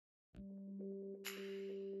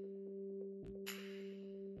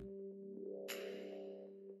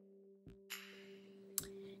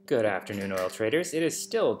Good afternoon, oil traders. It is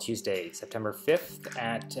still Tuesday, September 5th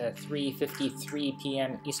at 3:53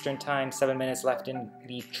 p.m. Eastern Time, 7 minutes left in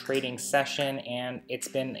the trading session, and it's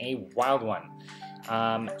been a wild one.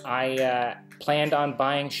 I planned on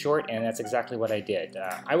buying short, and that's exactly what I did.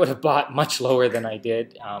 I would have bought much lower than I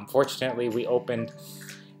did. Fortunately, we opened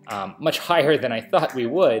much higher than I thought we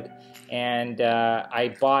would, and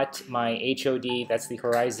I bought my HOD, that's the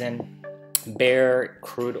Horizon Bear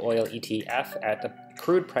crude oil ETF, at the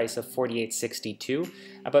crude price of $48.62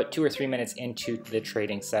 about 2 or 3 minutes into the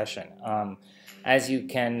trading session. As you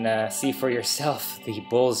can see for yourself, the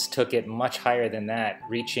bulls took it much higher than that,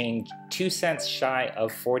 reaching 2 cents shy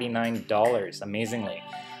of $49, amazingly.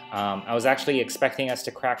 I was actually expecting us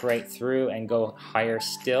to crack right through and go higher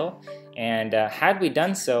still, and had we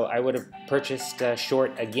done so, I would have purchased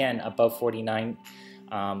short again above 49.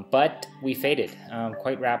 But we faded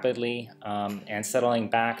quite rapidly and settling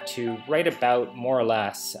back to right about more or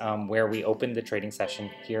less where we opened the trading session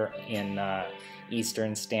here in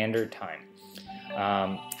Eastern Standard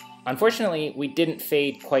Time. Unfortunately, we didn't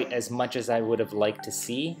fade quite as much as I would have liked to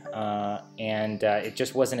see, and it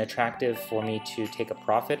just wasn't attractive for me to take a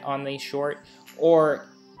profit on the short or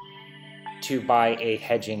to buy a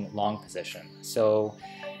hedging long position. So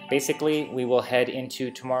basically, we will head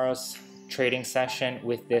into tomorrow's trading session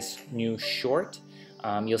with this new short.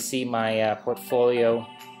 You'll see my portfolio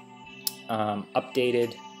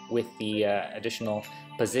updated with the additional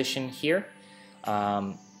position here,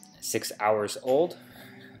 6 hours old,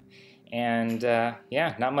 and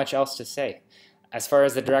yeah, not much else to say. As far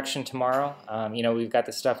as the direction tomorrow, you know, we've got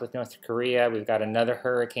the stuff with North Korea, we've got another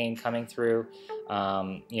hurricane coming through.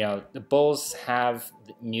 You know, the bulls have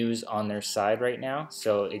news on their side right now,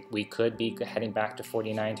 so we could be heading back to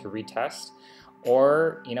 49 to retest,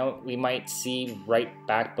 or, you know, we might see right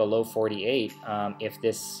back below 48 if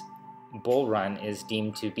this bull run is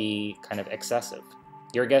deemed to be kind of excessive.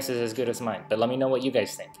 Your guess is as good as mine, but let me know what you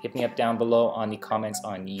guys think. Hit me up down below on the comments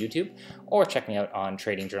on YouTube, or check me out on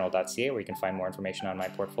TradingJournal.ca, where you can find more information on my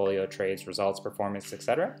portfolio, trades, results, performance,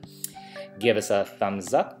 etc. Give us a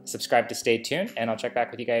thumbs up, subscribe to stay tuned, and I'll check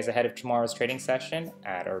back with you guys ahead of tomorrow's trading session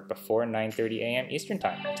at or before 9:30 a.m. Eastern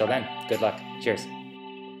Time. Until then, good luck. Cheers.